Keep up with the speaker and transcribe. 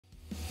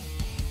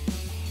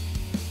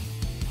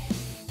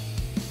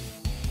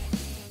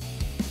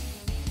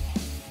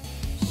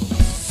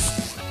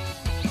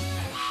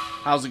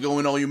How's it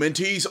going, all you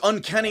minties?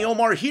 Uncanny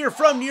Omar here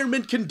from Near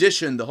Mint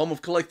Condition, the home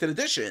of collected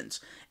editions.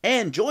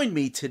 And join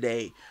me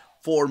today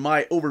for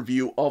my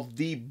overview of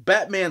the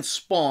Batman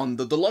Spawn,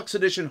 the Deluxe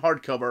Edition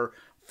hardcover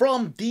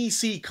from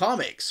DC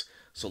Comics.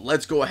 So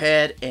let's go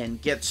ahead and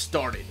get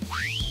started.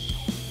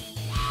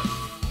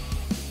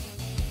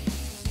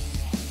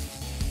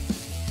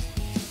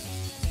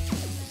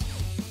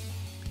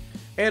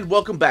 And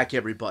welcome back,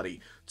 everybody.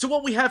 So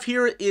what we have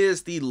here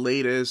is the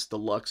latest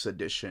Deluxe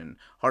Edition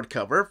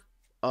hardcover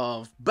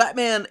of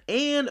Batman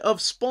and of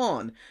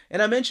Spawn.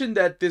 And I mentioned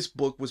that this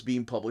book was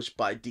being published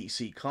by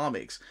DC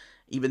Comics.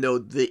 Even though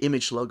the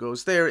Image logo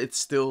is there,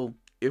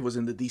 it was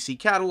in the DC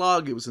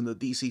catalog, it was in the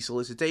DC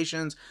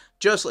solicitations,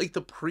 just like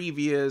the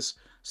previous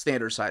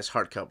standard size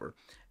hardcover.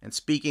 And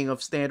speaking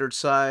of standard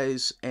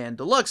size and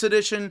Deluxe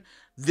Edition,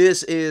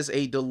 this is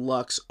a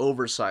deluxe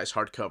oversized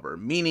hardcover,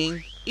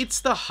 meaning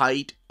it's the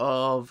height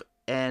of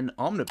an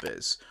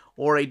omnibus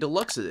or a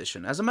deluxe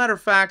edition. As a matter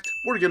of fact,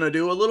 we're gonna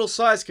do a little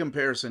size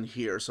comparison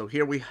here. So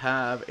here we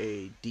have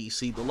a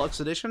DC Deluxe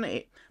Edition,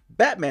 a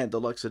Batman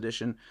Deluxe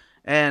Edition,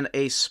 and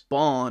a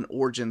Spawn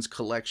Origins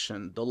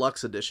Collection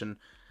Deluxe Edition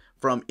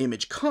from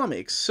Image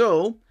Comics.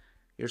 So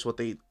here's what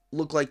they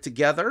look like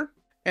together,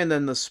 and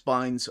then the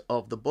spines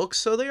of the books,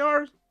 so they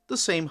are the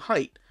same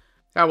height.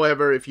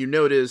 However, if you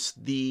notice,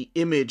 the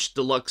Image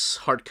Deluxe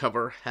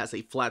hardcover has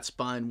a flat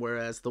spine,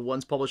 whereas the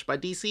ones published by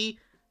DC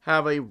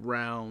have a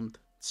round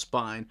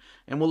spine.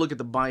 And we'll look at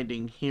the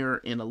binding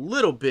here in a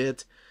little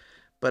bit,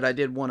 but I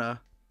did want to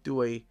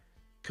do a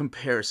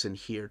comparison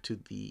here to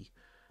the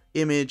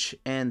Image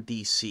and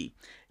DC.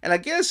 And I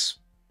guess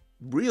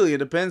really it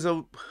depends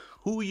on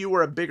who you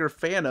are a bigger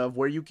fan of,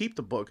 where you keep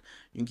the book.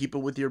 You can keep it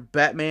with your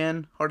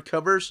Batman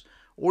hardcovers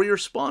or your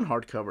Spawn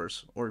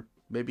hardcovers, or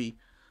maybe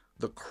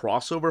the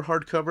crossover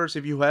hardcovers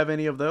if you have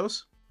any of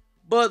those.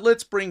 But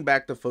let's bring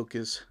back the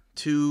focus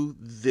to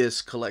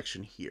this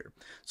collection here.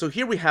 So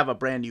here we have a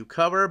brand new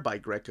cover by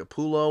Greg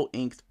Capullo,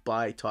 inked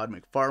by Todd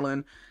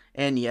McFarlane.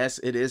 And yes,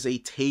 it is a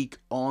take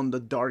on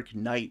The Dark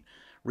Knight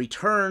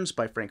Returns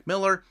by Frank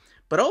Miller,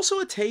 but also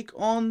a take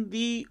on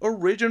the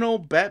original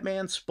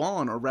Batman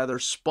Spawn, or rather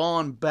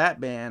Spawn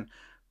Batman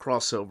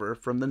crossover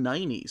from the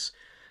 90s.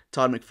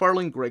 Todd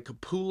McFarlane, Greg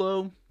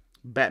Capullo,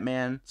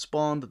 Batman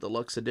Spawn, the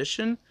Deluxe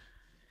Edition,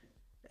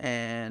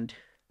 and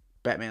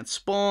Batman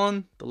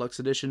Spawn, Deluxe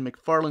Edition,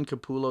 McFarlane,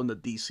 Capullo, and the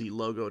DC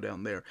logo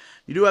down there.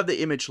 You do have the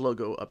Image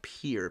logo up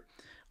here.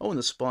 Oh, and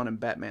the Spawn and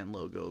Batman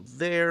logo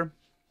there.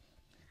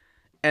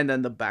 And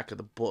then the back of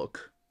the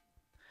book.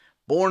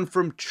 Born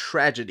from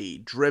tragedy,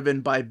 driven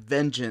by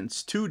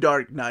vengeance, two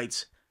Dark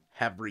Knights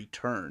have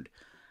returned.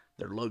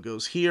 Their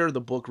logo's here,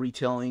 the book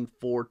retailing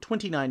for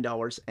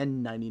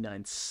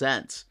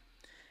 $29.99.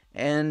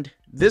 And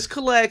this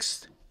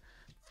collects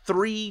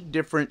 3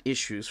 different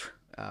issues.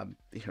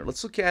 Here,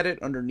 let's look at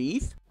it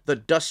underneath. The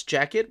Dust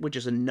Jacket, which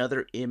is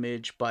another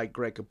image by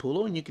Greg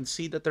Capullo, and you can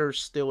see that there's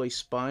still a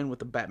spine with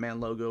the Batman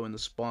logo and the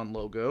Spawn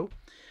logo,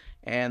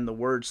 and the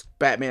words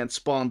Batman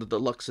Spawn, the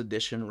Deluxe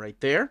Edition right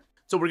there.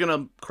 So we're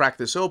gonna crack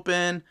this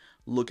open,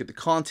 look at the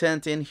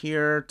content in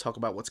here, talk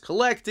about what's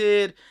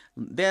collected,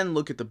 then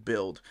look at the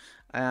build.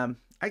 I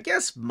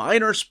guess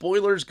minor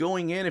spoilers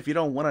going in if you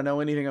don't want to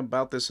know anything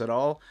about this at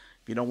all.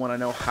 If you don't want to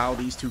know how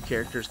these two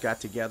characters got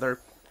together,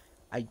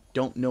 I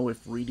don't know if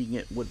reading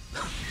it would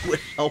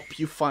help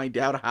you find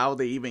out how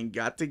they even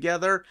got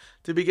together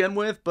to begin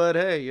with, but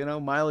hey, you know,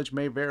 mileage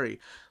may vary.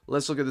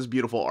 Let's look at this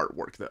beautiful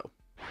artwork, though.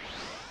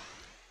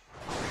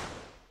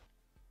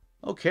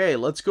 Okay,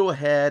 let's go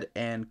ahead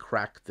and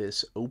crack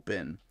this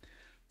open.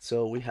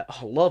 So we have,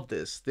 I love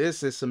this.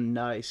 This is some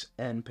nice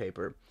end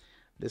paper.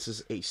 This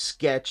is a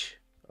sketch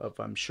of,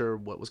 I'm sure,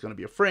 what was going to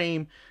be a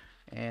frame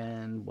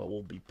and what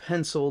will be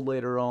penciled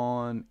later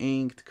on,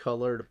 inked,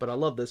 colored, but I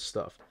love this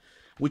stuff,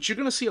 which you're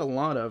going to see a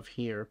lot of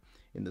here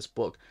in this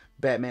book.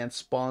 Batman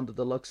Spawn, the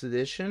Deluxe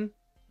Edition,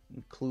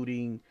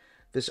 including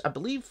this. I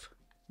believe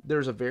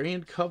there's a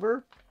variant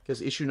cover,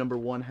 because issue number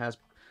 1 has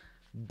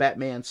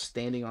Batman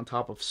standing on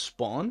top of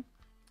Spawn.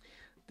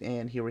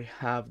 And here we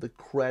have the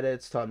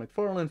credits. Todd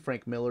McFarlane,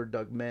 Frank Miller,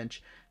 Doug Mensch,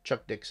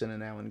 Chuck Dixon,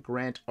 and Alan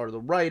Grant are the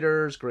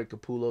writers. Greg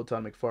Capullo,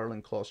 Todd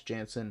McFarlane, Klaus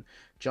Janson,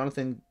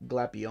 Jonathan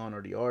Glapion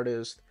are the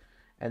artists.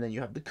 And then you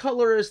have the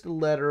colorist, the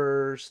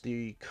letters,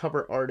 the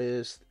cover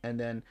artist, and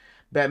then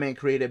Batman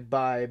created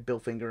by Bill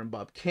Finger and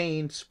Bob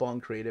Kane,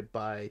 Spawn created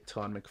by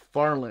Todd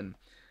McFarlane.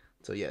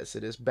 So yes,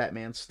 it is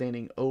Batman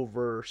standing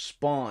over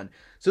Spawn.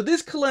 So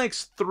this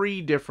collects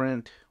 3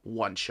 different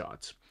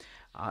one-shots.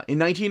 In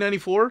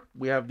 1994,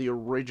 we have the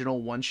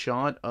original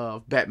one-shot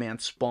of Batman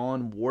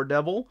Spawn War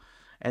Devil,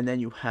 and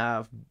then you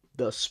have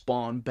the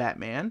Spawn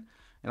Batman,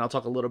 and I'll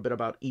talk a little bit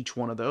about each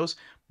one of those.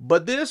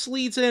 But this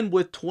leads in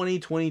with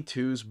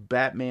 2022's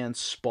Batman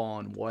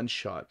Spawn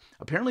one-shot.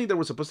 Apparently there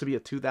was supposed to be a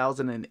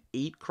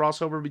 2008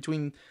 crossover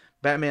between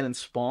Batman and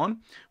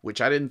Spawn,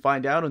 which I didn't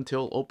find out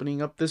until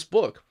opening up this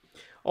book.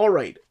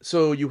 Alright,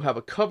 so you have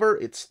a cover,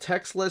 it's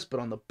textless, but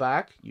on the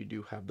back you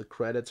do have the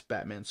credits: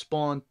 Batman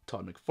Spawn,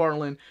 Todd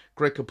McFarlane,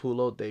 Greg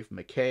Capullo, Dave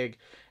McCaig,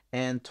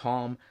 and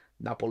Tom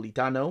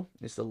Napolitano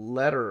is the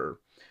letterer.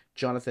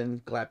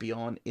 Jonathan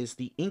Glapion is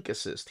the ink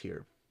assist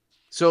here.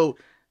 So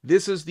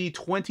this is the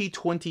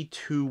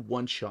 2022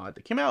 one-shot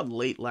that came out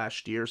late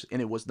last year,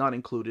 and it was not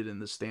included in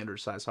the standard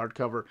size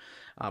hardcover.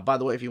 By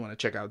the way, if you want to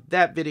check out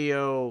that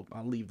video,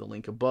 I'll leave the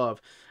link above.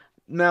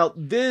 Now,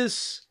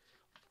 this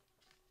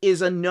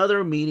is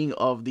another meeting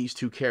of these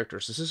two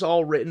characters. This is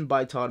all written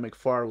by Todd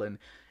McFarlane,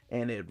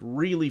 and it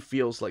really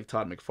feels like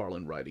Todd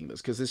McFarlane writing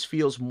this, because this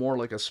feels more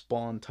like a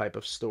Spawn type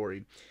of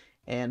story.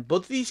 And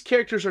both of these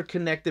characters are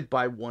connected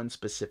by one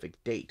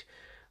specific date.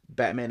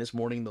 Batman is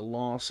mourning the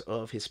loss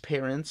of his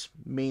parents,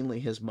 mainly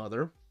his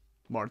mother,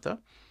 Martha,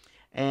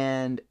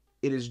 and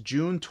it is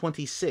June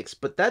 26th.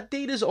 But that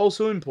date is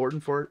also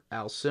important for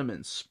Al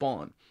Simmons,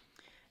 Spawn.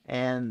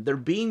 And they're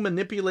being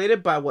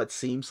manipulated by what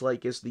seems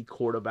like is the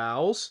Court of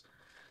Owls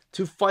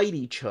to fight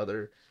each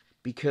other,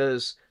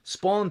 because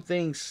Spawn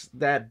thinks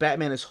that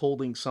Batman is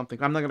holding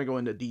something. I'm not going to go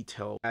into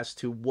detail as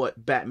to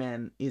what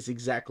Batman is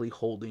exactly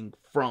holding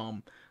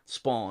from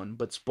Spawn,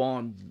 but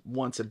Spawn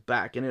wants it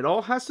back. And it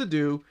all has to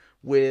do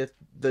with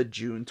the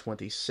June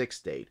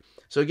 26th date.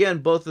 So again,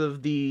 both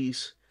of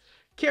these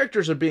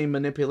characters are being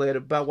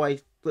manipulated by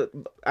what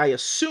I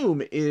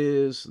assume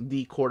is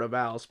the Court of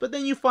Owls. But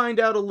then you find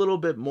out a little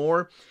bit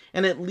more,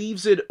 and it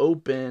leaves it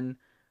open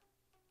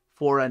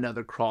for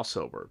another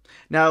crossover.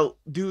 Now,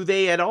 do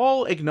they at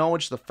all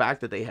acknowledge the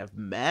fact that they have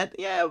met?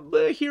 Yeah,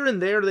 but here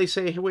and there they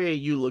say, hey,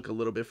 you look a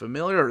little bit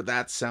familiar, or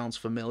that sounds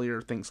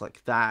familiar, things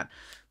like that.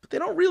 But they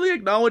don't really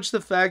acknowledge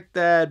the fact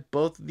that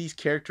both of these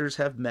characters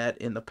have met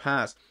in the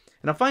past.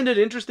 And I find it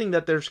interesting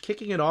that they're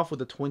kicking it off with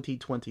the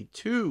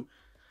 2022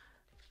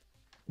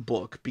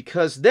 book,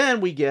 because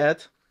then we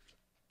get,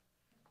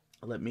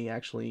 let me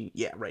actually,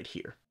 yeah, right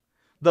here,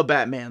 the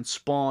Batman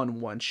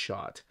Spawn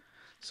one-shot.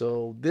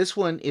 So this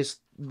one is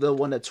the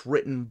one that's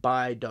written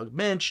by Doug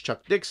Moench,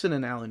 Chuck Dixon,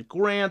 and Alan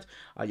Grant.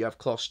 You have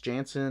Klaus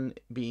Janson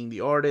being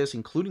the artist,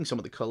 including some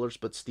of the colors,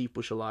 but Steve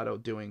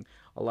Buscelato doing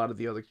a lot of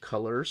the other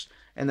colors,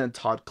 and then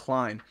Todd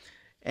Klein.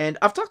 And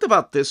I've talked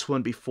about this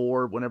one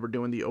before whenever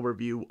doing the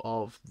overview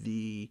of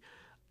the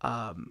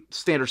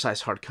standard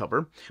size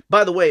hardcover.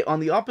 By the way, on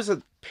the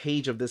opposite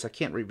page of this, I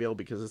can't reveal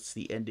because it's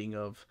the ending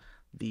of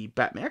the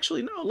Batman.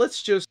 Actually, no,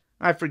 let's just,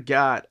 I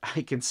forgot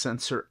I can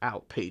censor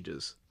out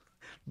pages.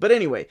 But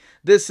anyway,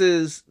 this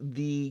is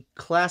the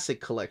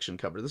classic collection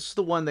cover. This is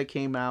the one that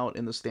came out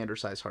in the standard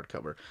size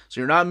hardcover.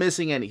 So you're not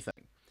missing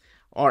anything.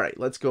 All right,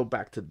 let's go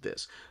back to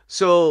this.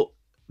 So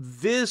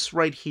this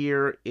right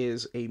here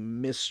is a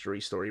mystery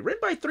story written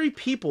by 3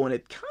 people, and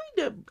it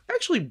kind of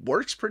actually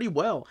works pretty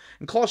well.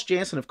 And Klaus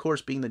Janson, of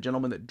course, being the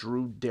gentleman that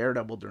drew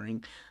Daredevil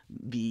during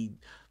the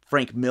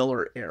Frank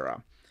Miller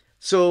era.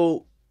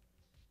 So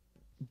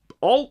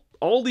all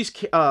these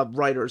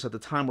writers at the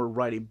time were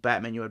writing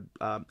Batman. You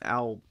had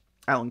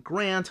Alan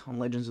Grant on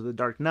Legends of the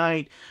Dark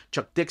Knight.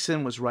 Chuck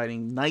Dixon was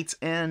writing Knight's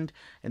End,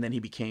 and then he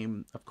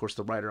became, of course,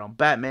 the writer on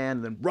Batman,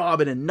 and then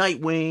Robin and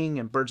Nightwing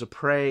and Birds of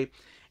Prey.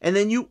 And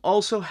then you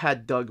also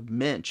had Doug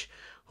Moench,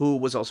 who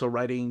was also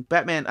writing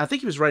Batman. I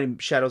think he was writing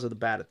Shadows of the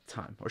Bat at the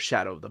time, or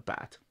Shadow of the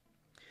Bat.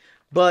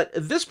 But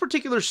this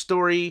particular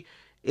story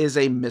is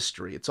a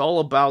mystery. It's all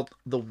about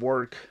the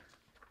work,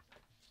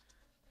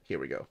 here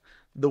we go,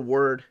 the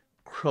word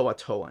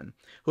Croatoan,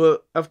 who,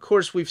 of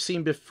course, we've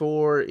seen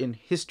before in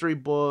history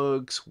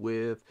books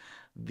with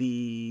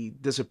the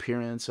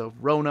disappearance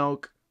of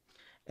Roanoke,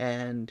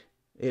 and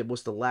it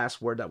was the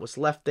last word that was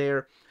left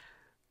there.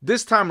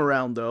 This time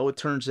around, though, it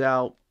turns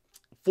out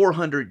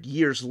 400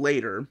 years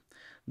later,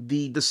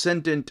 the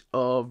descendant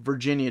of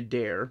Virginia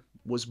Dare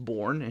was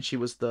born, and she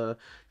was the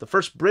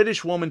first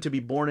British woman to be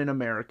born in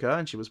America,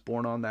 and she was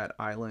born on that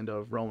island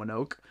of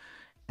Roanoke.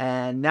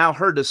 And now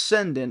her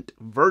descendant,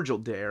 Virgil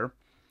Dare,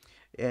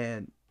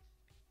 and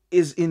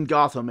is in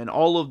Gotham, and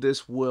all of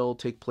this will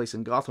take place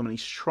in Gotham, and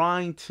he's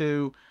trying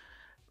to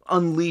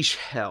unleash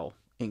hell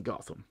in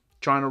Gotham,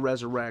 trying to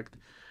resurrect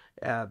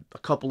a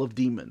couple of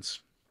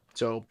demons.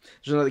 So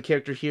there's another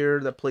character here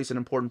that plays an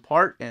important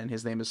part, and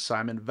his name is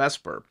Simon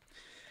Vesper.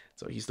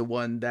 So he's the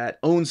one that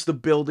owns the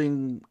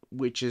building,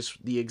 which is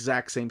the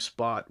exact same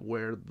spot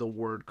where the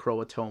word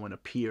Croatoan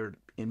appeared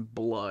in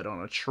blood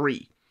on a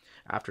tree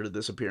after the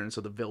disappearance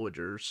of the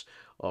villagers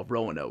of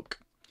Roanoke.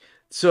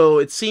 So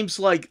it seems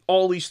like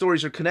all these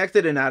stories are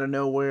connected, and out of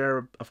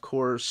nowhere, of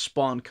course,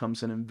 Spawn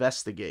comes and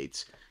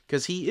investigates,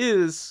 because he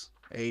is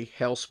a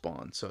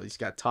Hellspawn, so he's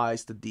got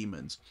ties to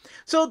demons.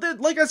 So,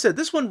 like I said,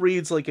 this one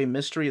reads like a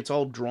mystery. It's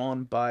all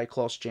drawn by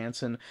Klaus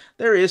Janson.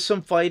 There is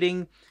some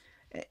fighting,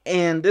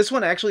 and this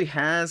one actually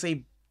has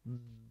a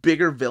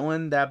bigger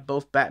villain that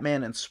both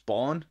Batman and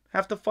Spawn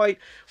have to fight,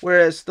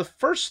 whereas the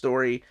first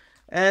story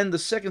and the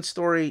second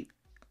story,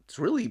 it's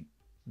really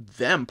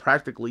them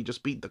practically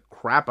just beat the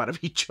crap out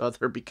of each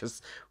other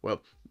because,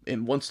 well,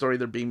 in one story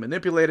they're being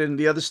manipulated, in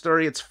the other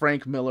story it's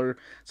Frank Miller.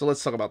 So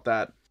let's talk about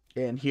that.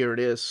 And here it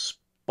is,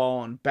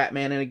 Spawn,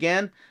 Batman, and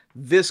again,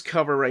 this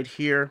cover right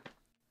here,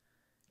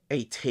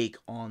 a take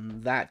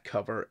on that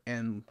cover,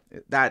 and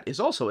that is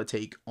also a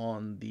take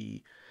on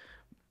the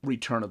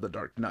Return of the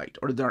Dark Knight,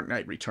 or the Dark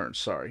Knight Returns,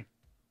 sorry.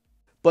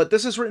 But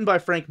this is written by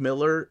Frank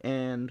Miller,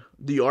 and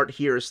the art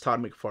here is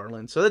Todd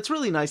McFarlane. So it's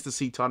really nice to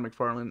see Todd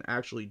McFarlane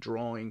actually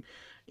drawing,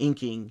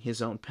 inking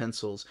his own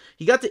pencils.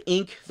 He got to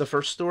ink the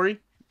first story.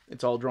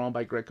 It's all drawn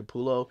by Greg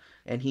Capullo,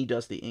 and he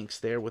does the inks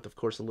there with, of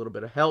course, a little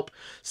bit of help.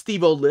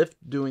 Steve Oliff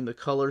doing the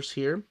colors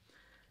here.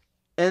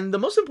 And the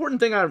most important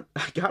thing I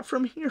got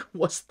from here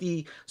was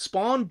the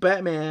Spawn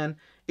Batman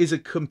is a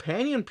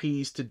companion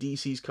piece to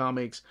DC's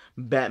comics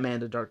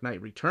Batman The Dark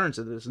Knight Returns.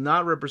 It does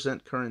not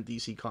represent current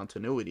DC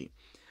continuity.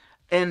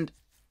 And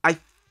I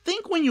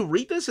think when you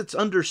read this, it's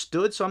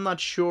understood, so I'm not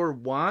sure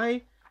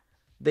why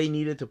they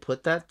needed to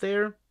put that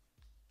there.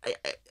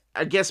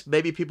 I guess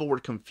maybe people were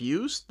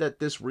confused that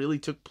this really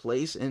took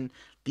place in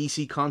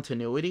DC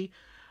continuity.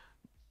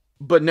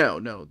 But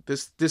no.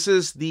 This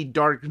is the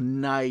Dark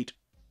Knight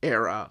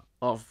era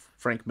of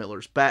Frank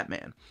Miller's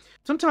Batman.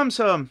 Sometimes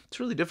it's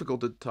really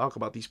difficult to talk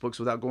about these books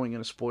without going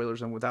into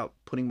spoilers and without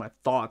putting my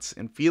thoughts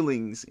and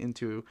feelings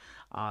into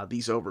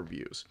these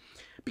overviews.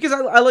 Because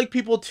I like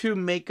people to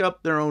make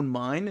up their own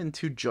mind and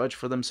to judge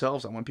for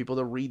themselves. I want people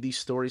to read these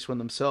stories for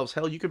themselves.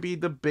 Hell, you could be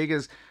the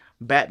biggest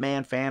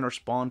Batman fan or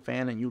Spawn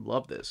fan and you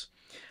love this.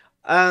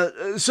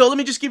 So let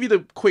me just give you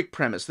the quick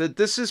premise. That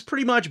this is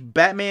pretty much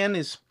Batman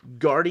is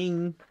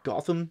guarding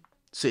Gotham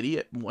City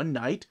at one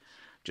night.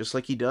 Just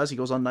like he does. He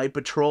goes on night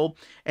patrol.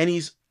 And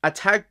he's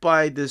attacked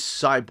by this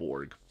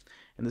cyborg.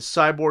 And the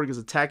cyborg is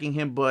attacking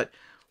him. But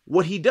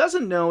what he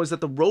doesn't know is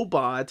that the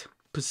robot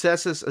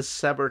possesses a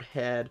severed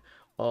head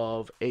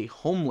of a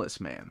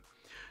homeless man.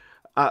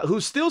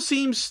 Who still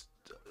seems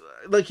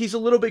like he's a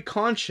little bit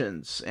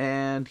conscious.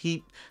 And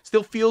he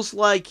still feels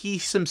like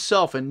he's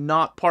himself and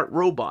not part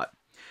robot.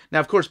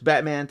 Now, of course,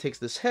 Batman takes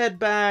this head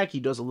back.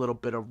 He does a little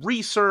bit of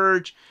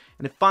research.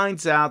 And it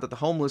finds out that the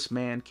homeless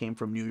man came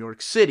from New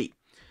York City.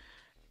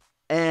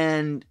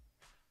 And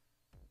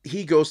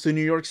he goes to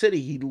New York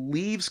City. He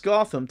leaves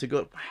Gotham to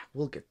go,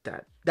 look at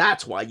that.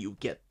 That's why you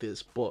get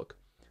this book.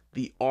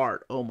 The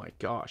art. Oh my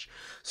gosh.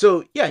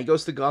 So, yeah, he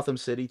goes to Gotham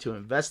City to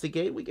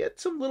investigate. We get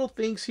some little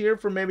things here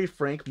for maybe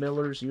Frank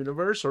Miller's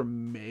universe or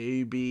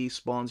maybe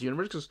Spawn's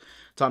universe. Because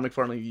Todd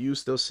McFarlane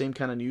used those same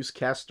kind of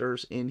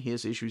newscasters in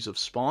his issues of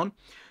Spawn.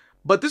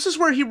 But this is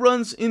where he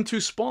runs into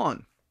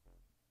Spawn.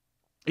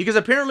 Because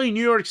apparently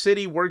New York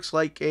City works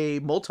like a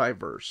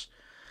multiverse.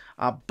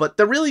 But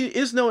there really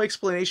is no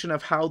explanation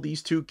of how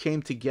these two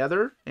came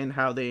together and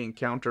how they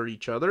encounter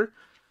each other.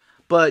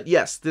 But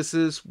yes, this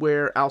is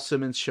where Al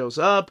Simmons shows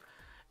up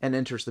and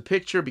enters the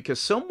picture because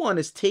someone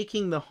is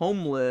taking the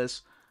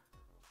homeless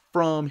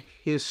from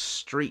his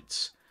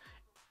streets.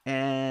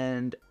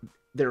 And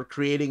they're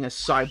creating a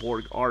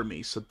cyborg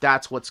army. So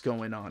that's what's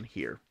going on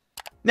here.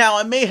 Now,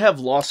 I may have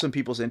lost some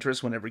people's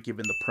interest whenever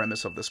given the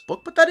premise of this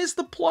book, but that is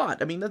the plot.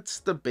 I mean, that's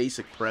the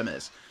basic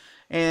premise.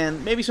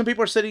 And maybe some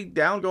people are sitting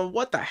down going,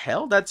 what the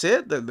hell? That's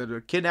it?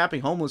 They're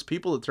kidnapping homeless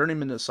people to turn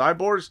them into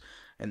cyborgs,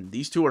 and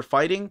these two are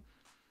fighting?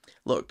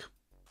 Look,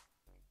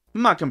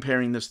 I'm not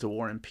comparing this to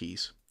War and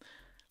Peace.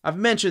 I've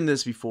mentioned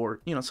this before.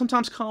 You know,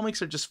 sometimes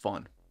comics are just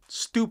fun.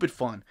 Stupid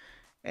fun.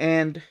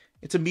 And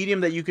it's a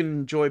medium that you can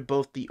enjoy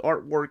both the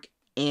artwork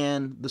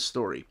and the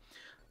story.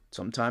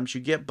 Sometimes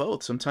you get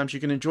both. Sometimes you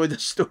can enjoy the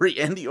story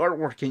and the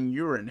artwork, and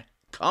you're in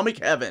comic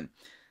heaven.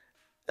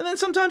 And then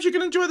sometimes you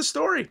can enjoy the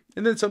story.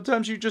 And then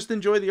sometimes you just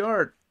enjoy the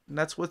art. And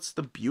that's what's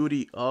the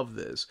beauty of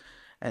this.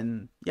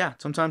 And yeah,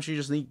 sometimes you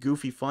just need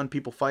goofy fun,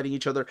 people fighting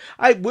each other.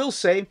 I will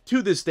say,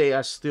 to this day,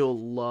 I still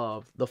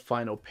love the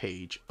final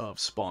page of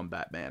Spawn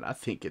Batman. I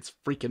think it's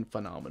freaking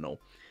phenomenal.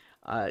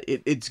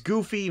 It's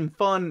goofy and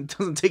fun. It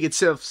doesn't take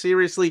itself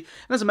seriously.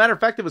 And as a matter of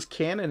fact, it was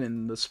canon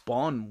in the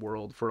Spawn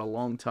world for a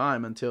long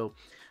time until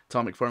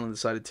Todd McFarlane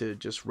decided to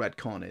just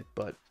retcon it.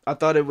 But I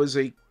thought it was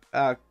a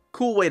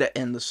cool way to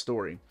end the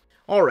story.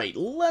 Alright,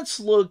 let's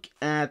look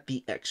at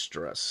the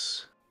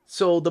extras.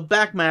 So the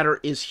back matter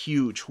is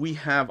huge. We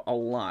have a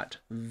lot.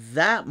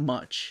 That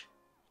much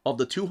of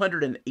the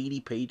 280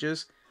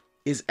 pages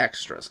is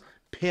extras.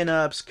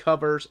 Pinups,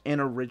 covers, and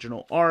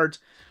original art,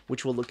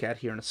 which we'll look at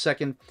here in a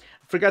second.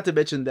 I forgot to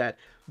mention that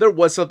there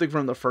was something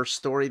from the first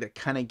story that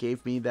kind of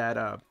gave me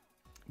that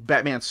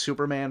Batman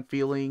Superman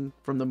feeling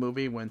from the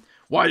movie when,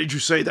 why did you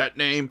say that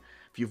name?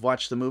 If you've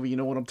watched the movie, you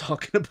know what I'm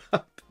talking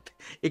about.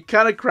 It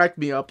kind of cracked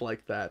me up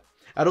like that.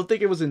 I don't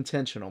think it was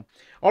intentional.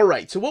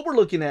 Alright, so what we're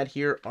looking at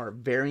here are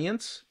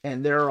variants,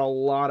 and there are a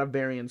lot of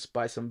variants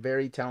by some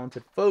very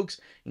talented folks,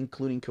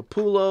 including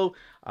Capullo.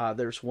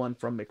 There's one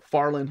from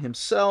McFarlane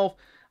himself.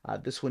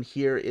 This one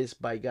here is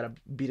by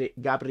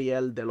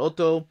Gabriel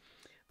Delotto.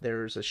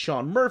 There's a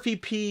Sean Murphy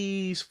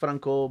piece,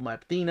 Franco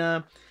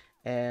Martina,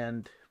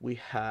 and we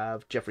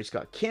have Jeffrey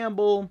Scott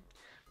Campbell,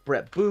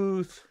 Brett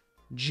Booth,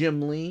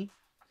 Jim Lee,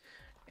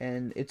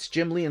 and it's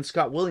Jim Lee and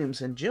Scott Williams,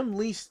 and Jim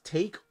Lee's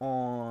take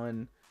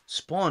on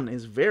Spawn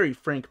is very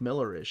Frank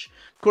Miller-ish.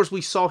 Of course,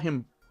 we saw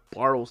him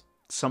borrow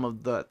some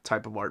of the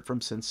type of art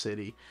from Sin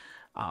City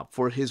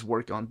for his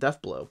work on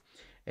Deathblow.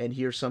 And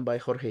here's some by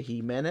Jorge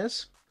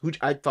Jimenez, who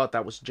I thought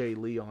that was Jay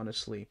Lee,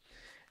 honestly.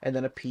 And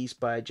then a piece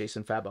by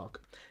Jason Fabok.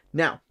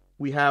 Now,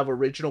 we have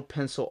original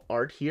pencil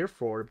art here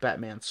for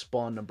Batman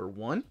Spawn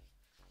 #1.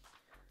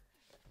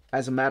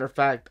 As a matter of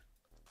fact,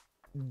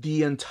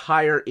 the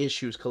entire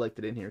issue is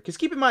collected in here. Because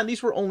keep in mind,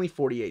 these were only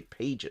 48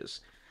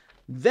 pages.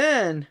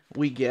 Then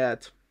we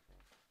get,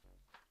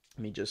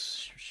 let me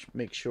just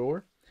make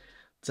sure,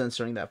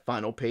 censoring that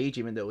final page,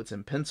 even though it's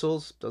in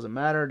pencils. Doesn't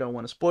matter, don't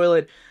want to spoil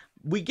it.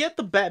 We get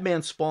the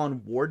Batman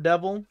Spawn War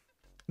Devil,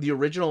 the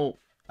original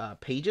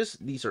pages.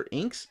 These are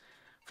inks.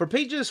 For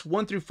pages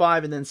 1 through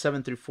 5 and then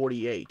 7 through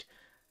 48.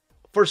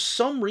 For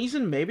some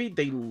reason, maybe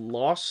they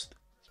lost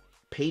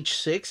page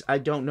 6. I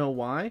don't know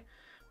why.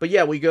 But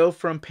yeah, we go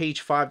from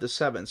page 5 to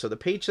 7. So the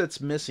page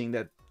that's missing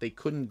that they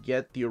couldn't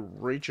get the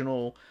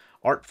original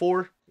art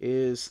for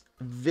is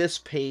this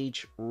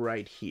page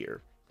right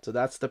here. So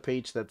that's the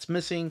page that's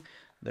missing.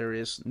 There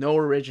is no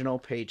original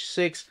page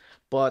 6,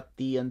 but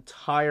the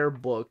entire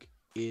book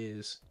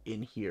is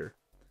in here.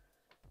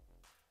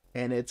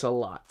 And it's a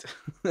lot.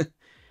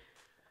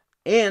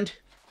 And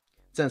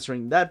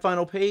censoring that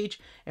final page,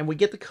 and we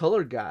get the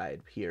color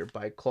guide here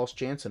by Klaus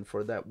Janson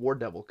for that War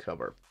Devil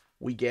cover.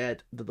 We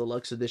get the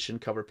Deluxe Edition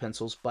cover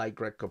pencils by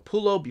Greg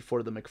Capullo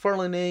before the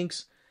McFarlane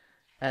inks,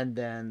 and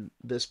then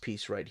this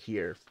piece right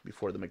here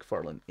before the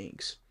McFarlane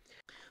inks.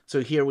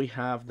 So here we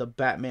have the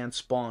Batman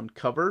Spawn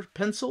cover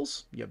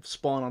pencils. You have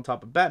Spawn on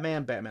top of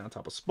Batman, Batman on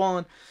top of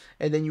Spawn,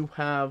 and then you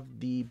have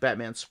the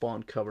Batman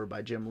Spawn cover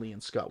by Jim Lee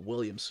and Scott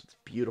Williams. It's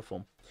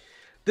beautiful.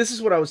 This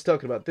is what I was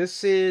talking about.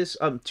 This is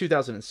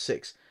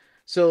 2006.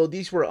 So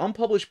these were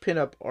unpublished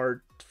pinup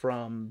art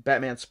from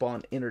Batman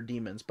Spawn Inner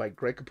Demons by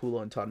Greg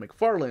Capullo and Todd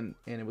McFarlane,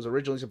 and it was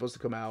originally supposed to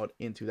come out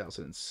in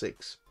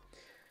 2006.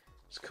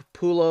 It's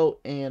Capullo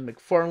and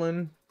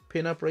McFarlane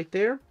pinup right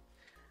there.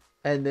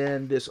 And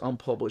then this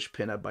unpublished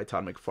pinup by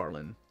Todd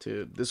McFarlane.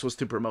 This was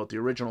to promote the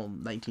original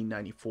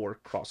 1994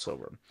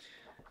 crossover.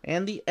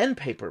 And the end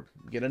paper,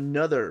 get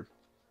another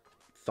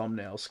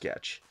thumbnail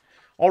sketch.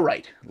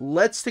 Alright,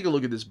 let's take a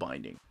look at this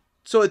binding.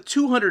 So at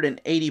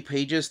 280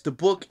 pages, the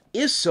book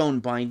is sewn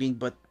binding,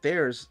 but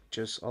there's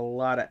just a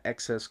lot of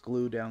excess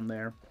glue down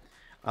there.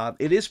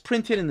 It is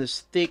printed in this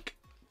thick,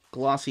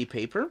 glossy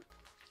paper.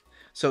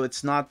 So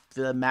it's not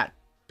the matte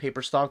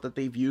paper stock that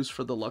they've used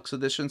for the Deluxe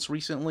editions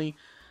recently,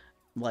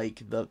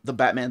 like the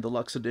Batman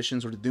Deluxe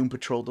editions or the Doom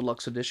Patrol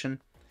Deluxe edition.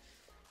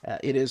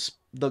 It is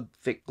the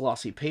thick,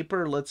 glossy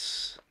paper.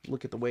 Let's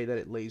look at the way that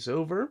it lays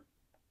over.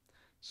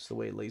 This is the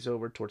way it lays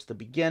over towards the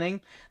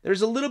beginning.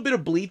 There's a little bit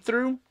of bleed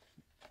through,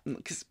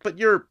 but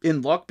you're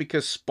in luck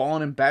because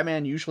Spawn and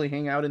Batman usually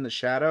hang out in the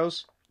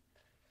shadows.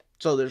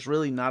 So there's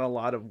really not a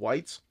lot of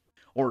whites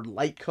or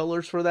light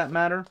colors for that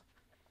matter.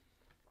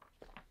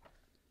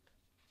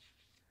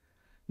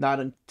 Not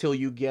until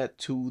you get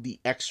to the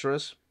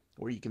extras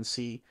where you can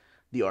see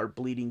the art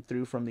bleeding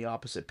through from the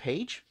opposite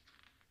page.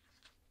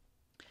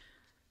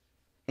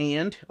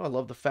 And I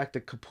love the fact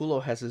that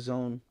Capullo has his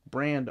own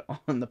brand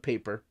on the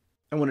paper.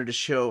 I wanted to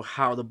show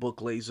how the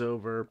book lays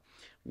over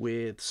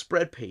with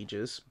spread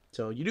pages.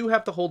 So you do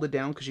have to hold it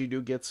down because you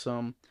do get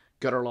some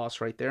gutter loss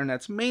right there. And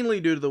that's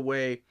mainly due to the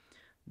way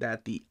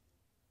that the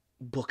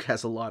book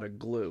has a lot of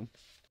glue.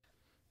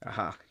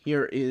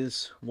 Here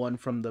is one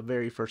from the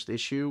very first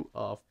issue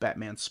of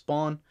Batman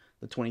Spawn,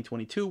 the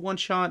 2022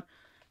 one-shot.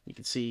 You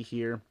can see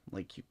here,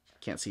 like, you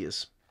can't see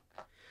his...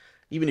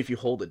 Even if you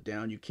hold it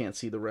down, you can't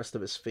see the rest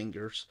of his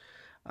fingers.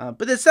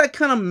 But it's that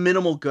kind of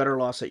minimal gutter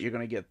loss that you're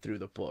going to get through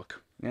the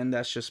book. And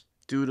that's just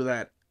due to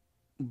that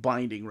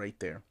binding right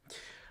there.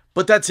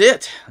 But that's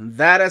it.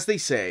 That, as they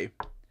say,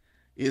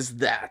 is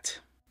that.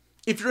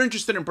 If you're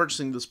interested in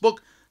purchasing this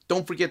book,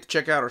 don't forget to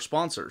check out our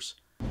sponsors.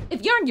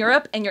 If you're in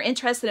Europe and you're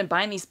interested in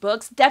buying these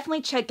books,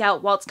 definitely check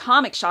out Walt's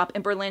Comic Shop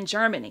in Berlin,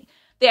 Germany.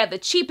 They have the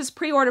cheapest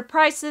pre-order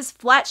prices,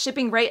 flat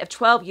shipping rate of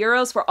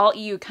 €12 for all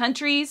EU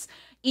countries,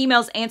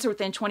 emails answered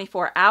within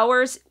 24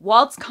 hours,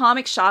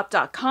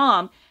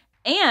 waltzcomicshop.com,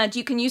 and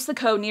you can use the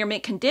code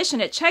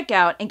nearmintcon at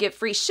checkout and get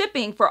free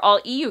shipping for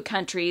all EU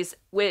countries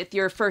with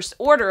your first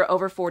order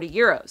over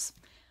 €40.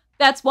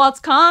 That's Walt's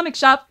Comic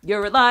Shop,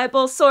 your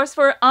reliable source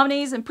for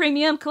omnis and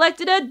premium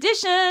collected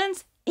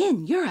editions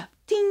in Europe.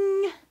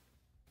 Ding!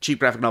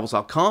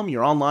 CheapGraphicNovels.com,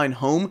 your online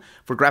home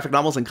for graphic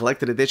novels and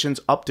collected editions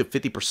up to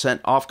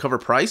 50% off cover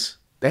price.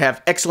 They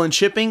have excellent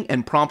shipping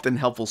and prompt and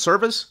helpful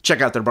service.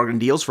 Check out their bargain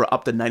deals for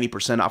up to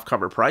 90% off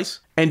cover price.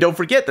 And don't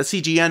forget that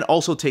CGN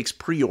also takes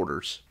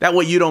pre-orders. That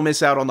way you don't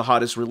miss out on the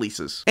hottest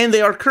releases. And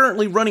they are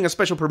currently running a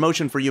special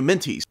promotion for you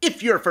Minties.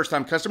 If you're a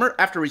first-time customer,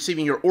 after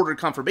receiving your order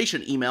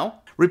confirmation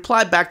email,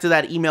 reply back to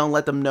that email and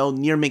let them know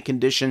Near Mint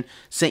Condition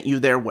sent you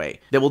their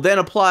way. They will then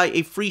apply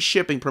a free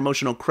shipping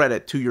promotional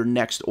credit to your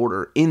next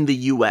order in the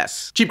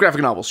US. Cheap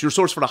Graphic Novels, your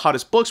source for the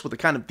hottest books with the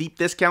kind of deep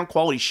discount,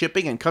 quality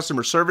shipping, and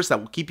customer service that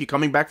will keep you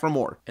coming back for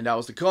more. And that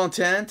was the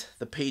content,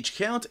 the page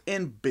count,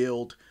 and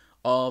build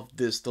of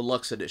this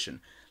deluxe edition.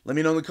 Let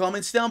me know in the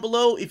comments down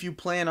below if you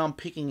plan on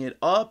picking it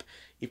up,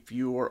 if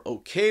you are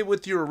okay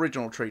with your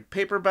original trade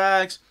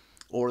paperbacks,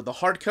 or the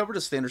hardcover, the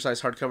standard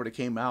size hardcover that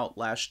came out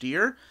last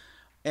year,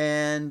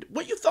 and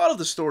what you thought of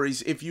the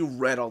stories if you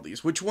read all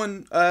these. Which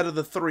one out of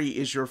the three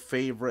is your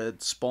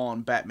favorite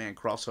Spawn Batman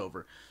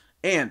crossover?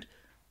 And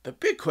The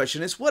big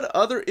question is, what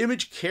other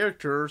Image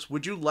characters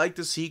would you like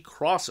to see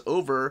cross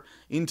over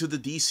into the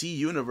DC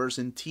universe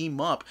and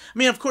team up? I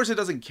mean, of course, it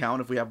doesn't count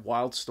if we have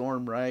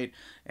Wildstorm, right?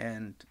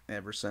 And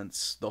ever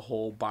since the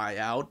whole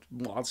buyout,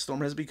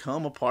 Wildstorm has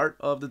become a part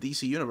of the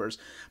DC universe.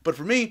 But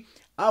for me,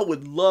 I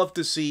would love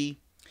to see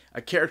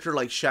a character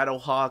like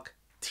Shadowhawk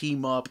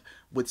team up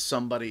with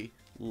somebody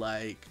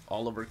like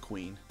Oliver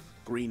Queen,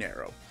 Green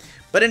Arrow.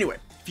 But anyway,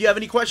 if you have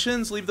any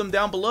questions, leave them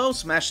down below.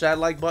 Smash that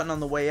like button on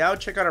the way out.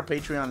 Check out our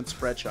Patreon and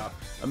Spreadshop.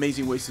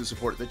 Amazing ways to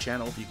support the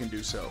channel if you can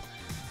do so.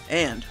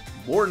 And,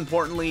 more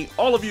importantly,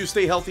 all of you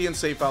stay healthy and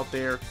safe out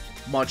there.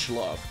 Much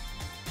love.